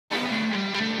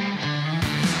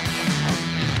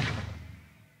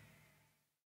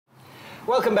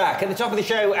Welcome back. At the top of the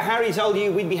show, Harry told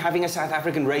you we'd be having a South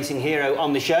African racing hero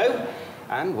on the show.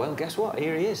 And, well, guess what?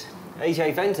 Here he is.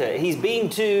 AJ Venter. He's been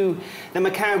to the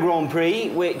Macau Grand Prix,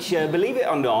 which, believe it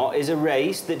or not, is a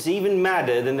race that's even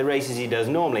madder than the races he does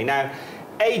normally. Now,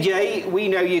 AJ, we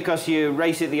know you because you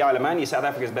race at the Isle of Man. You're South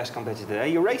Africa's best competitor there.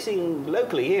 You're racing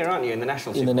locally here, aren't you, in the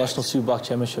National Superbike? In the National Superbike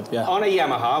Championship, yeah. On a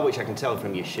Yamaha, which I can tell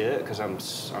from your shirt, because I'm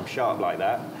sharp like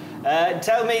that.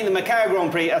 Tell me, the Macau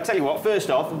Grand Prix, I'll tell you what,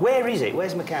 first off, where is it?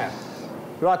 Where's Macau?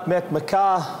 Right, Matt,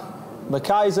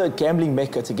 Macau is a gambling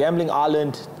mecca. It's a gambling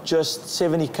island just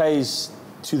 70 k's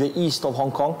to the east of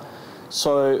Hong Kong.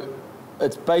 So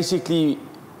it's basically,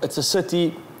 it's a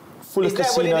city full of casinos.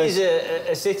 Is that what it is,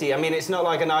 a city? I mean, it's not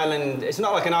like an island, it's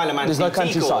not like an Isle of Man. There's no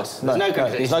countryside. There's no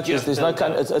countryside. There's no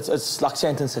it's like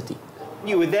Santon City.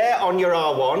 You were there on your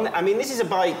R1. I mean, this is a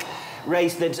bike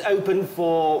race that's open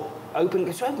for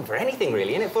anything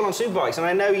really, isn't it? Full on superbikes. And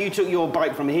I know you took your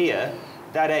bike from here.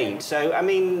 That ain't. So, I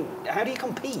mean, how do you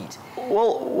compete?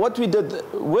 Well, what we did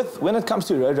when it comes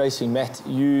to road racing, Matt,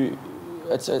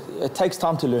 it takes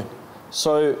time to learn.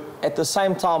 So, at the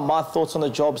same time, my thoughts on the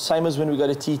job, same as when we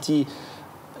go to TT,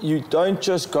 you don't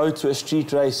just go to a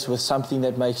street race with something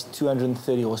that makes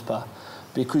 230 horsepower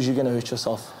because you're going to hurt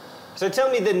yourself. So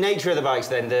tell me the nature of the bikes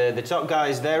then. The top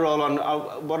guys, they're all on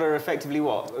what are effectively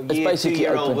what? It's basically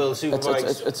old World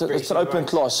Superbikes. It's an open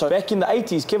class. So back in the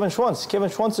 80s, Kevin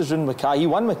Schwantz has ridden Macau. He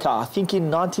won Macau, I think, in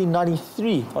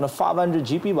 1993 on a 500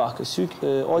 GP bike, a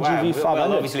RGV 500.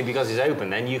 Well, obviously because it's open,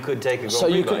 then you could take a Grand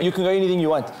Prix bike. You can go anything you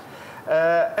want.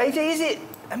 AJ, is it?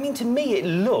 I mean, to me, it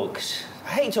looks. I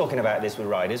hate talking about this with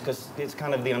riders because it's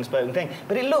kind of the unspoken thing,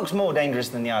 but it looks more dangerous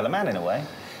than the Isle of Man in a way.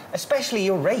 Especially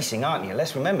you're racing, aren't you?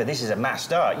 Let's remember, this is a mass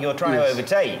start. You're trying to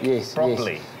overtake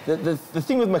properly. Yes. The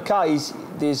thing with Macau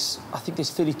is, I think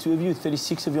there's 32 of you,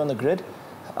 36 of you on the grid.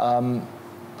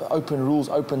 Open rules,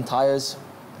 open tyres.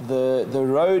 The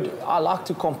road, I like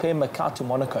to compare Macau to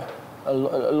Monaco. A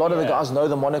lot of the guys know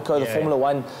the Monaco, the Formula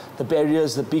One, the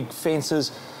barriers, the big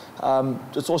fences.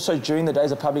 It's also during the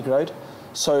days of public road.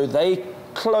 So they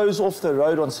close off the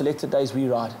road on selected days we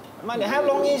ride. Man, how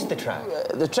long is the track?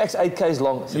 The track's 8 k's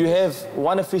long. You have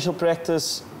one official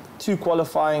practice, 2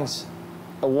 qualifyings,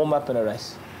 a warm-up and a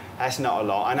race. That's not a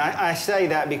lot. And I say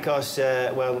that because,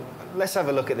 well, let's have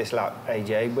a look at this lap,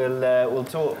 AJ. We'll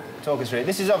talk us through it.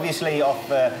 This is obviously off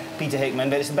Peter Hickman,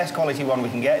 but it's the best quality one we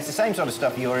can get. It's the same sort of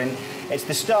stuff you're in. It's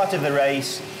the start of the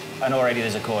race, and already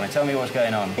there's a corner. Tell me what's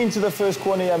going on. Into the first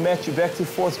corner here, Matt, you're back to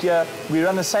 4th gear. We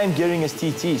run the same gearing as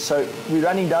TT, so we're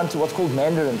running down to what's called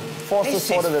Mandarin,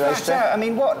 fastest part of the racetrack. I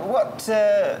mean, what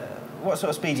sort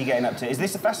of speed are you getting up to? Is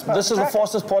this the fastest part of the track? This is the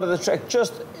fastest part of the track.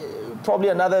 Just probably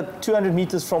another 200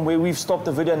 meters from where we've stopped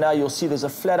the video now, you'll see there's a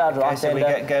flat-out right-hander. So we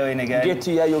get going again. You get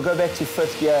to, you'll go back to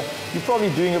 5th gear. You're probably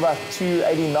doing about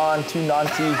 289,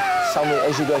 290 somewhere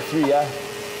as you go through, yeah?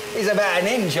 It's about an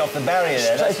inch off the barrier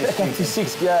there. Straight back up to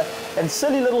 6th gear. And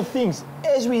silly little things.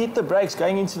 As we hit the brakes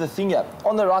going into the thing here,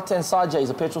 on the right-hand side here is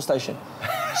a petrol station.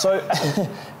 So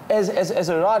as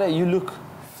a rider, you look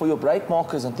for your brake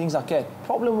markers and things like that.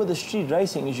 Problem with the street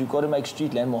racing is you've got to make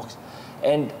street landmarks.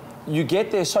 And you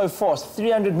get there so fast,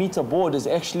 300-meter board is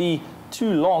actually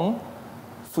too long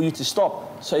for you to stop.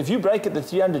 So if you brake at the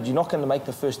 300, you're not going to make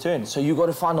the first turn. So you've got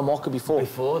to find a marker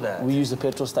before that. We use the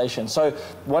petrol station. So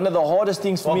one of the hardest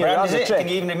things for me around the track. Can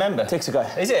you even remember?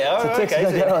 Texaco. Is it? Oh,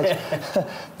 okay. Garage.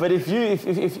 But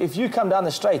if you come down the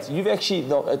straight, you've actually,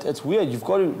 it's weird. You've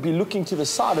got to be looking to the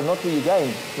side and not where you're going.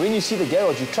 When you see the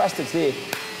garage, you trust it's there,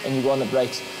 and you go on the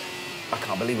brakes. I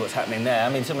can't believe what's happening there. I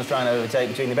mean, someone's trying to overtake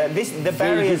between the barriers. The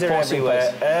barriers are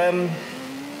everywhere.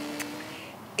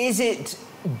 Is it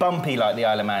bumpy like the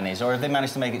Isle of Man is, or have they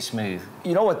managed to make it smooth?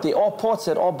 You know what, there are parts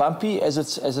that are bumpy as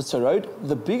it's a road.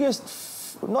 The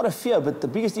biggest, not a fear, but the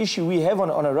biggest issue we have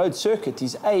on a road circuit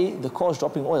is A, the cars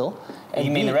dropping oil. And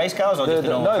you mean the race cars or just the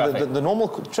normal traffic? No, the normal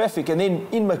traffic, and then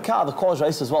in Macau the cars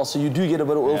race as well, so you do get a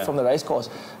bit of oil from the race cars,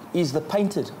 is the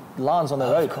painted lines on the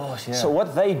road. Of course, yeah. So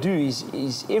what they do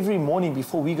is every morning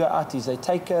before we go out is they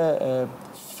take a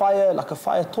fire, like a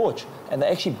fire torch, and they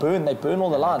actually burn all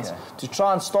the lines to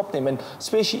try and stop them, and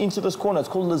especially into this corner, it's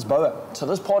called Lisboa. So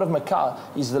this part of Macau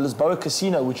is the Lisboa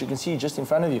Casino, which you can see just in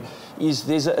front of you. It's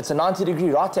a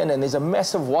 90-degree right-hand, and there's a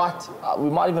massive white, we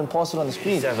might even pass it on the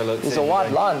screen. Let's have a look. There's a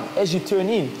white line as you turn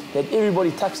in that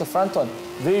everybody tucks the front on.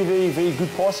 Very, very, very good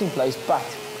passing place, but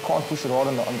can't push it hard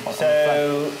on the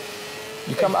front.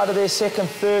 You come out of there second,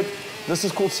 third. This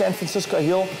is called San Francisco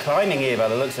Hill. Climbing here by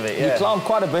the looks of it, yeah. You climb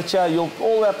quite a bit here. You're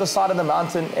all the way up the side of the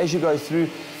mountain as you go through.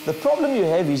 The problem you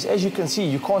have is, as you can see,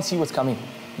 you can't see what's coming.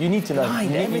 You need to know.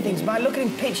 Blind, everything's blind. Look at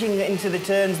him pitching into the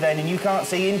turns then, and you can't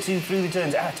see through the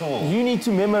turns at all. You need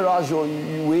to memorize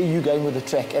where you're going with the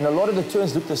track, and a lot of the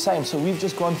turns look the same. So we've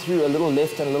just gone through a little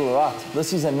left and a little right.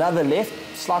 This is another left,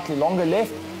 slightly longer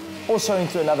left, also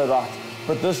into another right.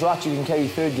 But this right you can carry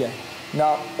third gear.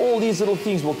 Now all these little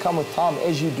things will come with time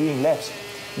as you're doing laps.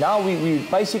 Now we're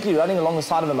basically running along the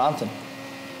side of a mountain.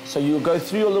 So you'll go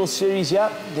through your little series here,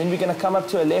 then we're going to come up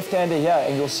to a left-hander here,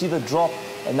 and you'll see the drop.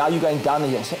 And now you're going down the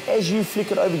hill. So as you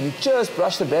flick it over, you just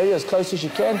brush the barrier as close as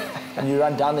you can, and you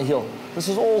run down the hill. This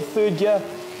is all third gear,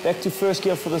 back to first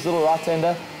gear for this little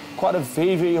right-hander. Quite a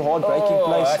very, very hard braking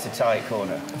place. Oh, that's a tight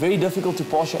corner. Very difficult to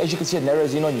pass. As you can see, it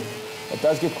narrows in on you. It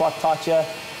does get quite tight here.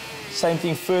 Same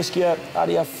thing, first gear, out of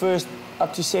here first,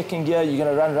 up to second gear. You're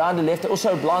going to run round the left.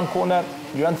 Also a blind corner.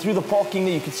 You run through the parking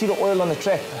there. You can see the oil on the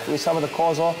track where some of the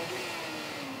cars are.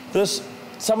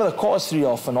 Some of the cars through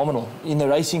are phenomenal in the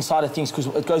racing side of things because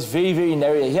it goes very, very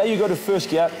narrow. Here you go to first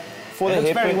gear for the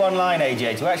hairpin. It's very one line,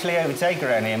 AJ. To actually overtake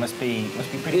around here must be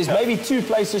pretty There's tough. maybe two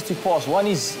places to pass. One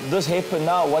is this hairpin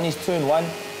now, one is turn one.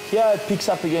 Here it picks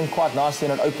up again quite nicely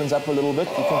and it opens up a little bit.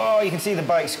 You can see the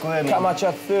bike squirming. Come out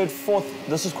here, third, fourth.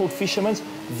 This is called Fisherman's.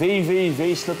 Very, very,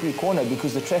 very slippery corner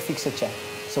because the traffic's at you.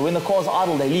 So when the car's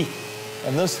idle, they leak.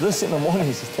 And this in the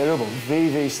mornings is terrible. Very,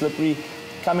 very slippery.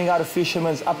 Coming out of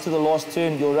Fisherman's, up to the last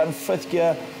turn, you'll run fifth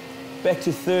gear, back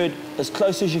to third, as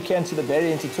close as you can to the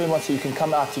barrier into turn one so you can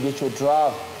come out to get your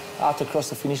drive out across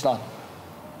the finish line.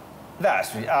 Now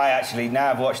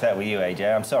I've watched that with you,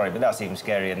 AJ, I'm sorry, but that's even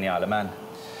scarier than the Isle of Man.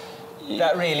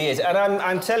 That really is. And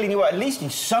I'm telling you what, at least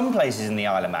in some places in the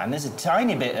Isle of Man, there's a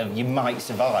tiny bit of you might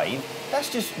survive.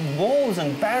 That's just walls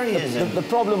and barriers. The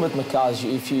problem with Macau is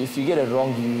if you get it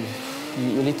wrong,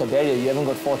 you hit the barrier, you haven't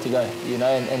got far to go, you know,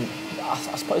 and I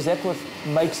suppose that's what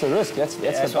makes the risk. That's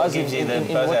the buzz in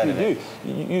what we do.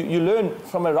 You learn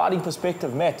from a riding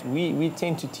perspective, Matt. We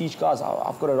tend to teach guys.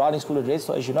 I've got a riding school at Red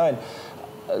Star, as you know, and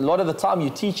a lot of the time you're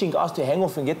teaching guys to hang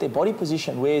off and get their body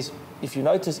position, whereas if you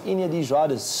notice any of these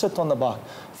riders sit on the bike,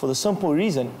 for the simple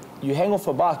reason, you hang off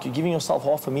a bike, you're giving yourself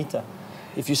half a meter.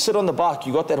 If you sit on the bike,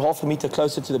 you got that half a meter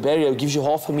closer to the barrier, it gives you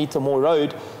half a meter more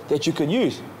road that you can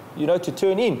use, you know, to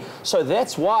turn in. So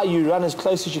that's why you run as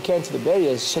close as you can to the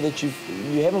barriers, so that you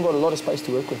haven't got a lot of space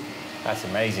to work with. That's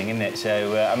amazing, isn't it?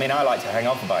 So, I mean, I like to hang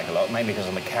off the bike a lot, mainly because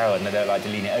I'm a coward and I don't like to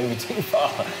lean it over too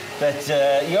far. But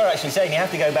you're actually saying you have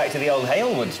to go back to the old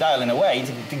Halewood style in a way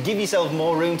to give yourself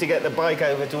more room to get the bike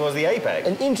over towards the apex,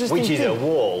 which is a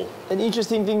wall. An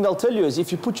interesting thing they'll tell you is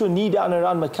if you put your knee down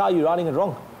around Macau, you're riding it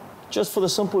wrong. Just for the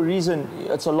simple reason,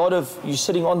 it's a lot of you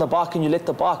sitting on the bike and you let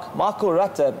the bike. Michael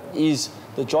Rutter is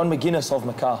the John McGuinness of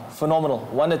Macau. Phenomenal.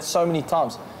 Won it so many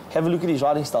times. Have a look at his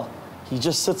riding style. He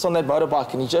just sits on that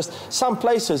motorbike and he just, some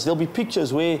places there'll be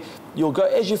pictures where you'll go,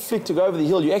 as you flick to go over the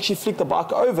hill, you actually flick the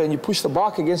bike over and you push the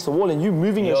bike against the wall and you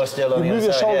move your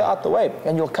shoulder out the way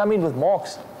and you'll come in with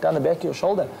marks down the back of your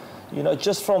shoulder, you know,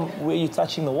 just from where you're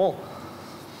touching the wall.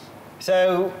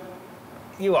 So,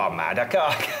 you are mad. I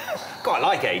quite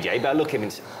like AJ, but I look at him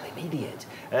and say, I'm an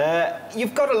idiot.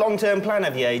 You've got a long-term plan,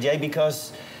 have you, AJ?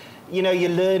 Because, you know,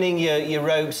 you're learning your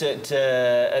ropes at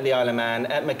the Isle of Man,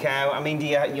 at Macau. I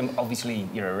mean, obviously,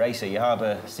 you're a racer. You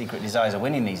harbour secret desires of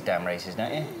winning these damn races,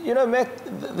 don't you? You know, Matt,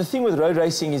 the thing with road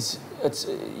racing is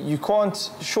you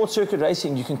can't, short-circuit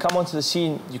racing, you can come onto the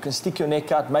scene, you can stick your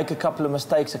neck out, make a couple of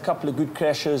mistakes, a couple of good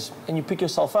crashes, and you pick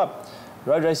yourself up.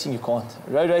 Road racing, you can't.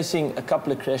 Road racing, a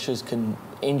couple of crashes can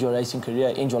end your racing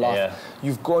career, end your life. Yeah.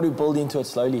 You've got to build into it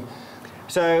slowly.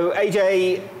 So,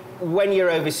 AJ, when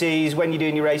you're overseas, when you're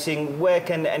doing your racing, where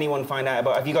can anyone find out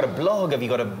about? Have you got a blog? Have you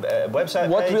got a website page?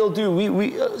 What we'll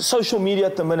do, social media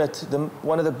at the minute,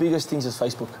 one of the biggest things is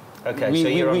Facebook. Okay, so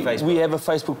you're on Facebook. We have a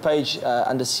Facebook page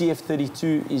under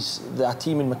CF32 is our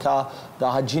team in Macau, the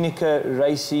Hygienica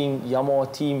Racing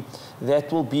Yamaha team.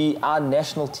 That will be our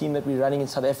national team that we're running in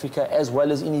South Africa, as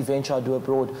well as any venture I do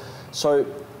abroad. So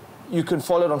you can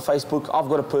follow it on Facebook. I've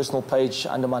got a personal page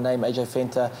under my name, AJ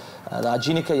Fenter, the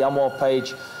Hygienica Yamaha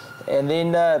page. And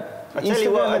then I tell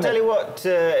you what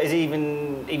is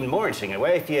even more interesting in a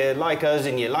way. If you like us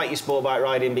and you like your sport bike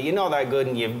riding, but you're not that good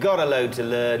and you've got a load to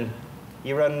learn,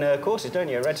 you run courses, don't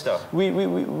you, at Red Star? We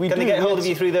Can they get hold of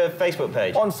you through the Facebook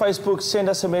page? On Facebook, send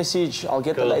us a message. I'll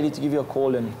get the lady to give you a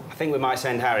call. And I think we might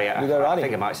send Harry. I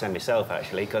think I might send myself,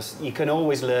 actually, because you can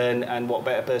always learn, and what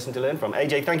better person to learn from.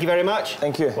 AJ, thank you very much.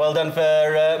 Thank you. Well done for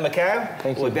Macau.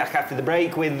 Thank you. We'll be back after the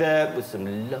break with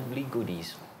some lovely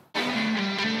goodies.